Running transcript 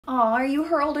Aw, are you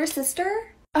her older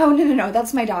sister? Oh, no,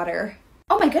 that's my daughter.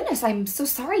 Oh my goodness, I'm so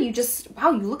sorry.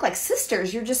 Wow, you look like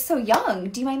sisters. You're just so young.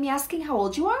 Do you mind me asking how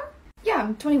old you are? Yeah,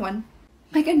 I'm 21.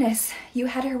 My goodness, you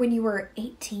had her when you were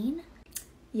 18?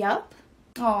 Yup.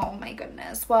 Oh my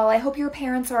goodness. Well, I hope your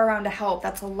parents are around to help.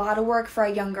 That's a lot of work for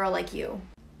a young girl like you.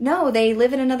 No, they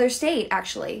live in another state,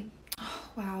 actually. Oh,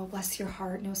 wow, bless your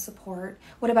heart, no support.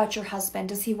 What about your husband?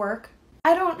 Does he work?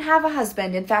 I don't have a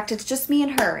husband. In fact, it's just me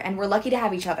and her, and we're lucky to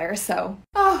have each other, so.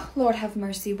 Oh, Lord have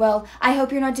mercy. Well, I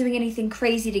hope you're not doing anything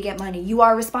crazy to get money. You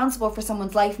are responsible for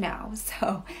someone's life now,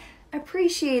 so.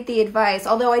 Appreciate the advice,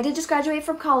 although I did just graduate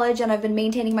from college and I've been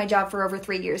maintaining my job for over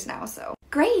 3 years now, so.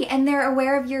 Great, and they're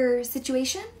aware of your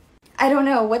situation? I don't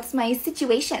know, what's my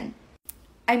situation?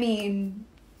 I mean,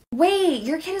 wait,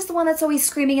 your kid is the one that's always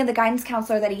screaming at the guidance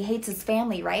counselor that he hates his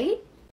family, right?